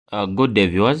Good day,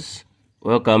 viewers.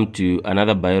 Welcome to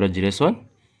another biology lesson.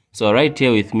 So right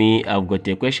here with me, I've got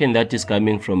a question that is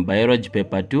coming from Biology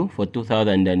Paper 2 for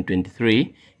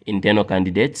 2023 internal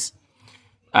candidates.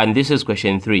 And this is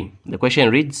question 3. The question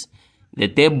reads, the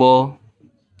table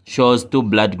shows two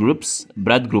blood groups,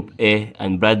 blood group A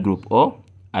and blood group O,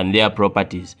 and their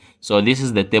properties. So this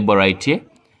is the table right here.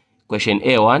 Question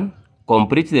A1,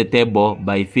 complete the table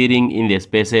by filling in the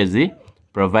spaces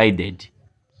provided.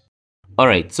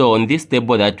 Alright, so on this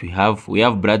table that we have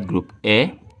blood group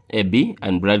A, AB,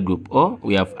 and blood group O.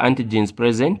 We have antigens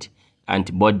present,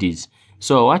 antibodies.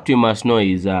 So what we must know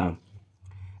is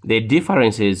the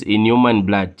differences in human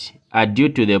blood are due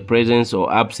to the presence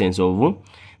or absence of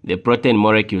the protein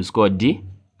molecules called the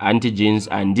antigens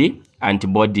and the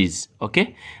antibodies.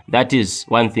 Okay, that is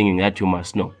one thing that you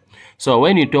must know. So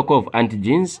when you talk of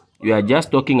antigens, we are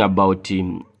just talking about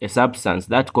a substance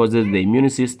that causes the immune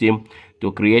system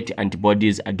to create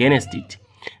antibodies against it.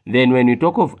 Then when we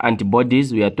talk of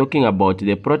antibodies, we are talking about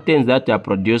the proteins that are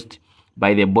produced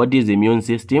by the body's immune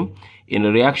system in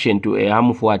reaction to a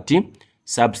harmful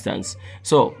substance.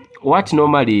 So what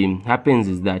normally happens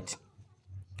is that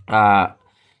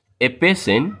a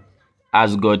person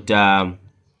has got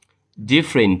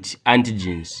different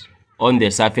antigens on the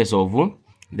surface of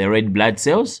the red blood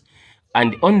cells,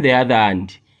 and on the other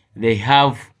hand, they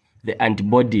have the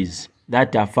antibodies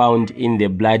that are found in the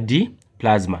blood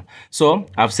plasma. So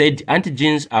I've said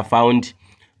antigens are found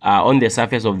on the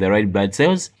surface of the red blood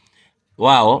cells,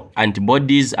 while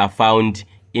antibodies are found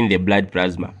in the blood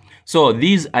plasma. So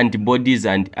these antibodies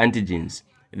and antigens,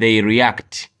 they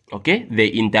react, okay? They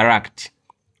interact.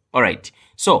 All right.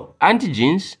 So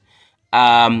antigens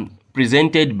are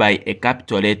presented by a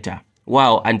capital letter,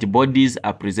 while antibodies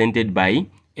are presented by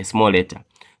a small letter.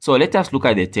 So let us look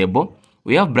at the table.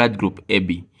 We have blood group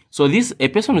AB. So a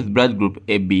person with blood group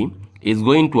AB is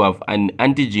going to have an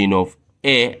antigen of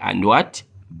A and what?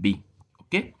 B.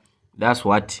 Okay? That's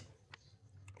what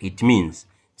it means.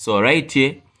 So right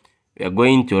here, we are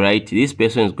going to write this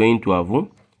person is going to have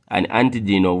an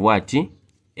antigen of what?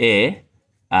 A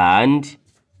and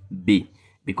B,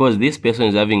 because this person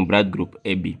is having blood group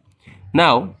AB.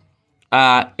 Now,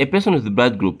 a person with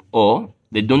blood group O,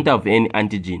 they don't have any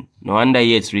antigen. No wonder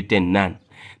here it's written none.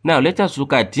 Now, let us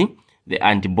look at the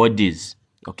antibodies.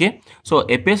 Okay, so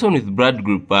a person with blood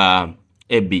group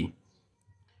AB,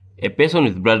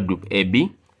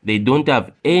 they don't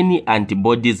have any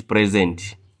antibodies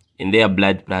present in their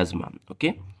blood plasma.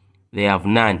 Okay, they have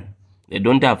none. They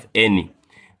don't have any.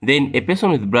 Then a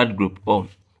person with blood group O,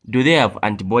 do they have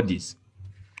antibodies?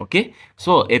 Okay,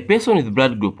 so a person with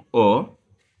blood group O,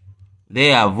 they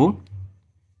have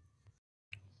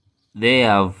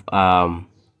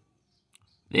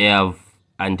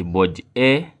antibody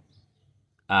A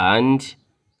and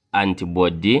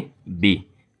antibody B.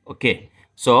 Okay,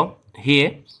 so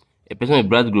here a person with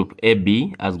blood group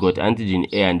AB has got antigen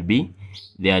A and B.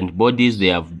 The antibodies, they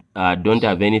have don't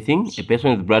have anything. A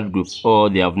person with blood group O,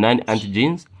 they have none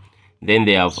antigens. Then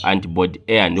they have antibody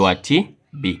A and what?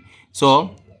 B.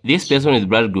 So this person with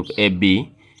blood group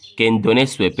AB can donate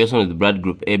to a person with blood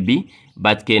group AB,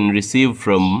 but can receive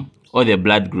from all the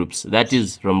blood groups. That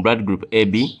is from blood group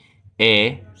AB,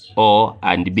 A, O,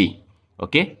 and B.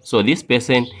 Okay, so this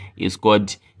person is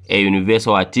called a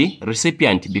universal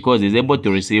recipient, because he's able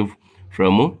to receive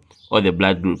from all the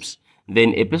blood groups.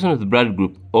 Then a person with blood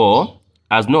group O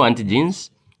has no antigens,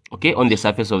 okay, on the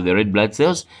surface of the red blood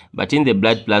cells, but in the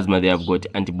blood plasma they have got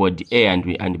antibody A and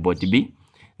antibody B.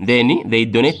 Then they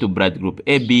donate to blood group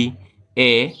AB,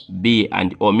 A, B,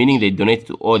 and O, meaning they donate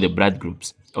to all the blood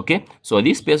groups. Okay, so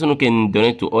this person who can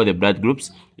donate to all the blood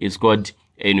groups is called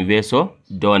a universal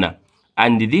donor.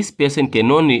 And this person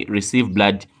can only receive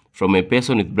blood from a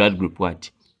person with blood group what?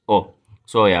 O.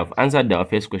 So we have answered our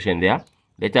first question there.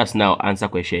 Let us now answer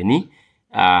question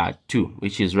 2,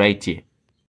 which is right here.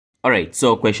 Alright,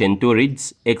 so question 2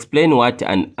 reads, explain what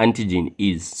an antigen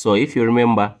is. So if you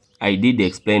remember, I did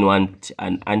explain what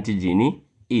an antigen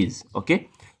is. Okay,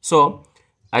 so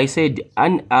I said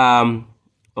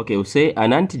okay, we'll say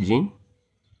an antigen.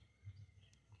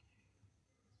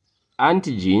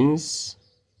 Antigens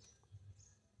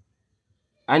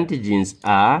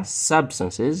are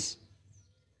substances.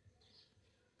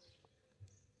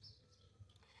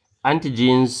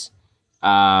 Antigens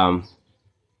are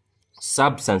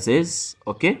substances.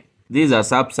 Okay, these are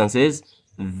substances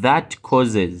that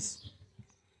causes.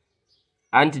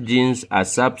 Antigens are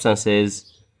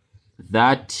substances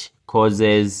that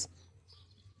causes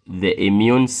the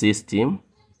immune system.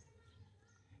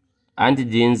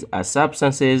 Antigens are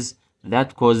substances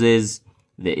that causes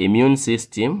the immune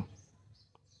system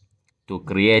to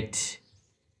create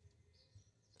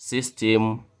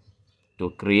system to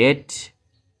create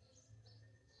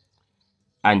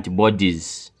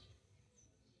antibodies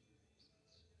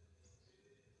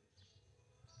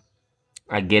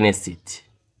against it.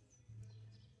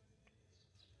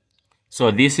 So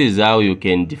this is how you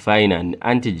can define an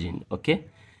antigen, okay?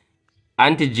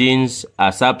 Antigens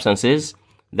are substances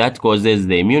that causes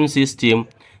the immune system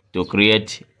to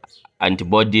create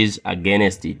antibodies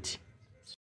against it.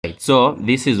 Right, so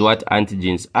this is what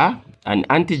antigens are. An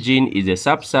antigen is a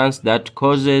substance that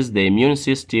causes the immune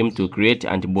system to create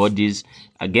antibodies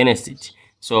against it.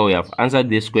 So we have answered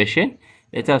this question.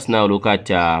 Let us now look at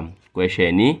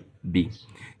question B.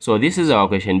 So this is our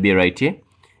question B right here.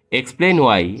 Explain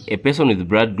why a person with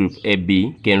blood group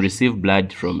AB can receive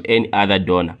blood from any other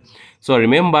donor. So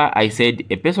remember I said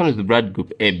a person with blood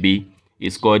group AB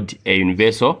is called a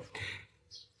universal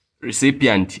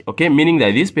recipient, okay, meaning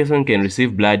that this person can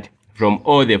receive blood from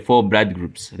all the 4 blood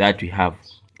groups that we have.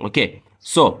 Okay,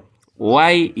 so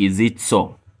why is it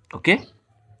so? Okay,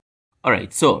 all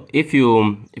right, so if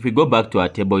we go back to our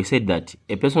table, we said that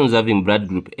a person is having blood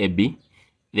group AB,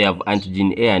 they have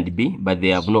antigen A and B, but they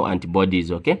have no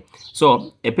antibodies. Okay,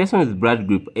 so a person with blood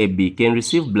group AB can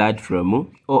receive blood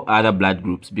from all other blood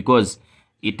groups because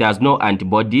it has no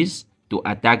antibodies to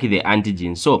attack the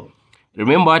antigen. So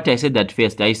remember what I said at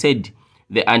first. I said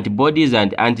the antibodies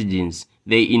and antigens,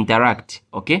 they interact.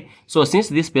 Okay, so since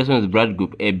this person with blood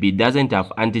group AB doesn't have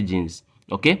antigens,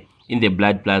 okay, in the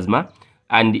blood plasma,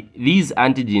 and these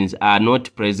antigens are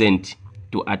not present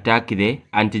to attack the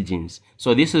antigens,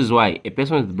 so this is why a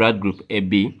person with blood group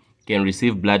AB can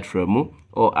receive blood from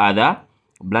all other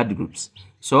blood groups.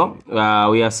 So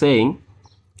we are saying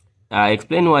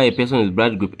explain why a person with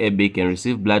blood group AB can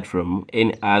receive blood from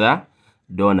any other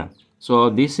donor. So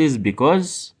this is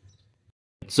because,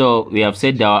 so we have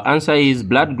said our answer is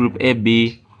blood group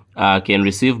AB can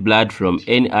receive blood from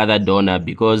any other donor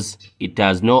because it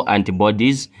has no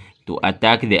antibodies to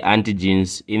attack the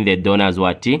antigens in the donor's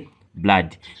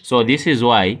blood. So this is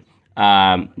why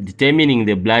determining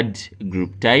the blood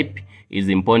group type is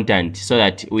important so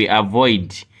that we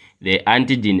avoid the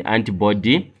antigen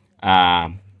antibody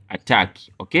attack.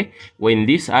 Okay, when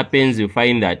this happens, you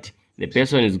find that the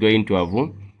person is going to have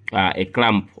a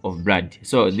clump of blood.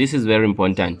 So this is very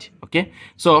important. Okay,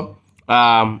 so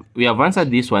we have answered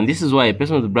this one. This is why a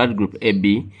person with blood group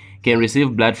AB can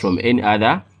receive blood from any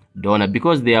other donor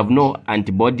because they have no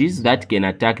antibodies that can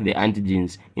attack the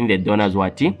antigens in the donor's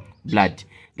blood.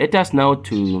 Let us now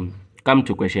to come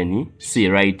to question C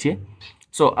right here.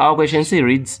 So our question C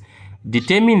reads,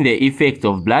 determine the effect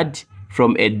of blood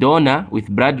from a donor with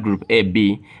blood group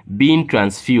AB being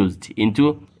transfused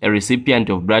into a recipient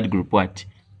of blood group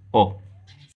O.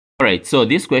 Alright, so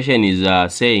this question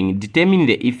is saying determine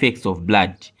the effects of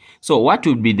blood. So what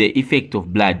would be the effect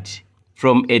of blood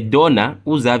from a donor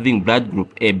who's having blood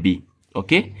group AB,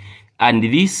 okay, and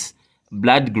this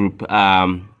blood group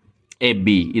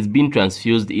AB is being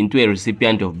transfused into a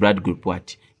recipient of blood group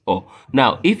O.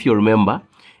 Now if you remember,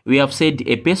 we have said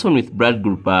a person with blood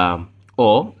group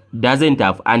O doesn't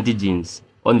have antigens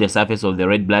on the surface of the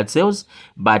red blood cells,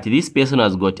 but this person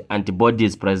has got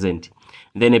antibodies present.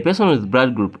 Then a person with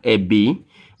blood group AB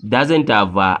doesn't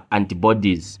have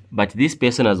antibodies, but this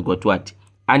person has got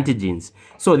antigens.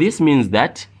 So this means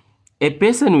that a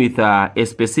person with a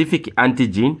specific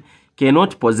antigen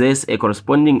cannot possess a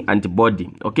corresponding antibody.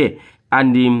 Okay,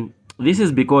 and this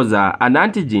is because an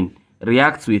antigen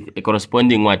reacts with a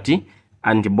corresponding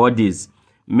antibodies,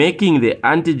 making the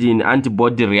antigen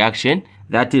antibody reaction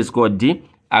that is called the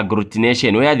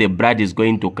agglutination, where the blood is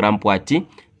going to clump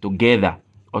together.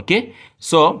 Okay,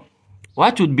 so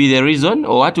what would be the reason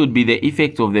or what would be the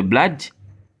effect of the blood?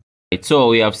 Right, so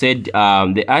we have said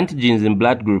the antigens in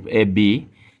blood group AB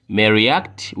may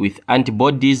react with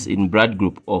antibodies in blood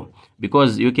group O,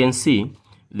 because you can see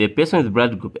the person with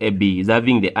blood group AB is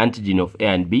having the antigen of A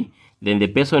and B, then the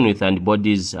person with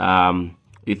antibodies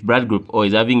with blood group O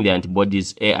is having the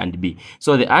antibodies A and B.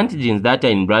 So the antigens that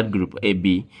are in blood group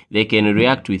AB, they can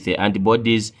react with the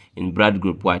antibodies in blood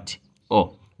group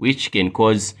O, which can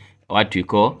cause what we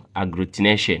call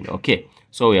agglutination. Okay,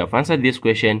 so we have answered this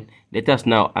question. Let us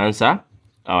now answer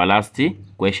our last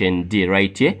question D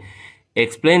right here.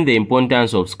 Explain the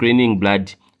importance of screening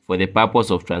blood for the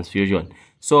purpose of transfusion.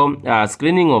 So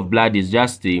screening of blood is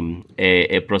just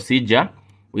a procedure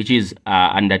which is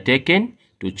undertaken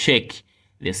to check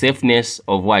the safeness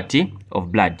of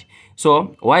of blood.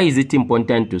 So why is it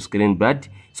important to screen blood?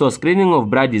 So screening of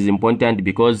blood is important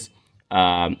because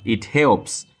it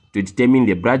helps to determine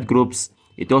the blood groups.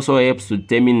 It also helps to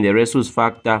determine the rhesus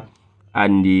factor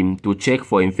and to check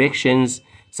for infections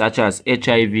such as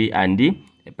HIV and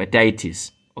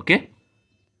hepatitis. Okay,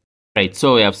 right.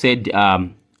 So we have said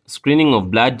screening of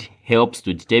blood helps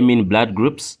to determine blood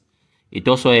groups. It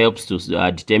also helps to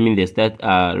determine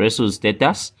the resource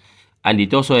status, and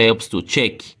it also helps to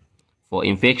check for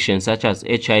infections such as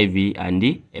HIV and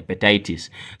the hepatitis.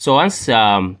 So once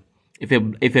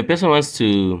if a person wants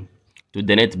to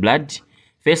donate blood,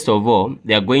 first of all,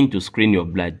 they are going to screen your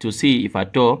blood to see if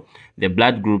at all the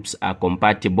blood groups are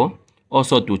compatible.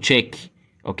 Also to check,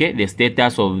 okay, the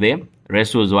status of the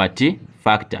resource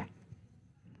factor.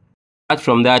 Apart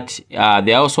from that,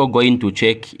 they are also going to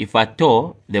check if at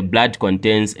all the blood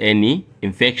contains any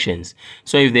infections.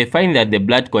 So if they find that the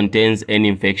blood contains any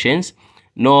infections,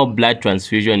 no blood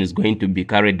transfusion is going to be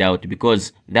carried out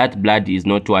because that blood is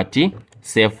not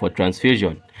safe for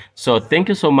transfusion. So thank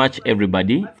you so much,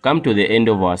 everybody. We've come to the end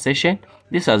of our session.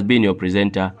 This has been your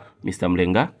presenter, Mr.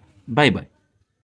 Mlenga. Bye-bye.